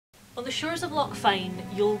On the shores of Loch-Fyne,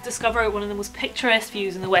 you'll discover one of the most picturesque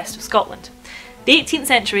views in the west of Scotland. The 18th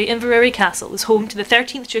century Inveraray Castle is home to the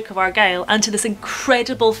 13th Duke of Argyll and to this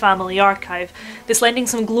incredible family archive that's lending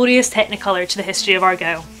some glorious technicolour to the history of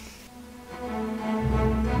Argyll.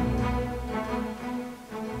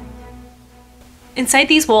 Inside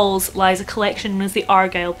these walls lies a collection known as the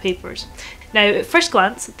Argyll Papers. Now, at first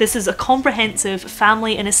glance, this is a comprehensive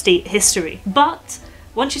family and estate history, but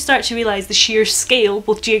once you start to realise the sheer scale,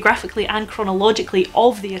 both geographically and chronologically,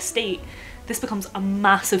 of the estate, this becomes a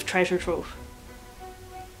massive treasure trove.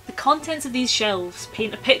 The contents of these shelves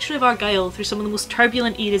paint a picture of Argyll through some of the most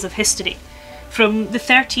turbulent eras of history, from the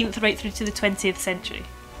 13th right through to the 20th century.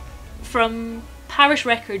 From parish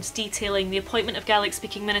records detailing the appointment of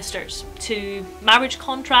Gaelic-speaking ministers, to marriage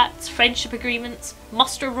contracts, friendship agreements,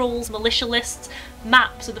 muster rolls, militia lists,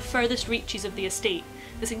 maps of the furthest reaches of the estate,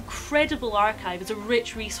 this incredible archive is a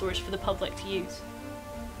rich resource for the public to use.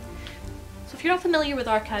 So if you're not familiar with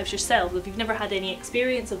archives yourself, if you've never had any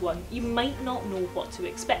experience of one, you might not know what to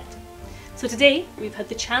expect. So today, we've had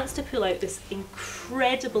the chance to pull out this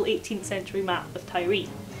incredible 18th century map of Tiree.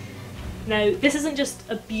 Now, this isn't just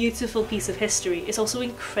a beautiful piece of history, it's also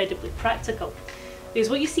incredibly practical.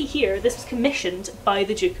 Because what you see here, this was commissioned by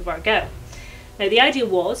the Duke of Argyll. Now, the idea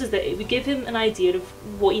is that it would give him an idea of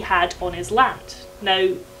what he had on his land.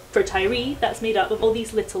 Now, for Tiree, that's made up of all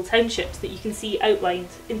these little townships that you can see outlined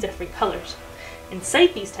in different colours.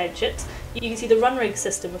 Inside these townships, you can see the run-rig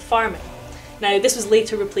system of farming. Now, this was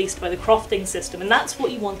later replaced by the crofting system, and that's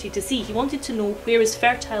what he wanted to see. He wanted to know where his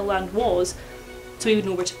fertile land was, so he would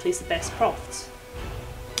know where to place the best crofts.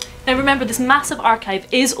 Now remember, this massive archive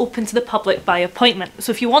is open to the public by appointment,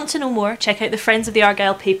 so if you want to know more, check out the Friends of the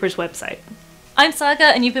Argyll Papers website. I'm Saga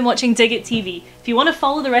and you've been watching Dig It TV. If you want to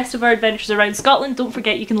follow the rest of our adventures around Scotland, don't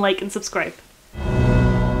forget you can like and subscribe.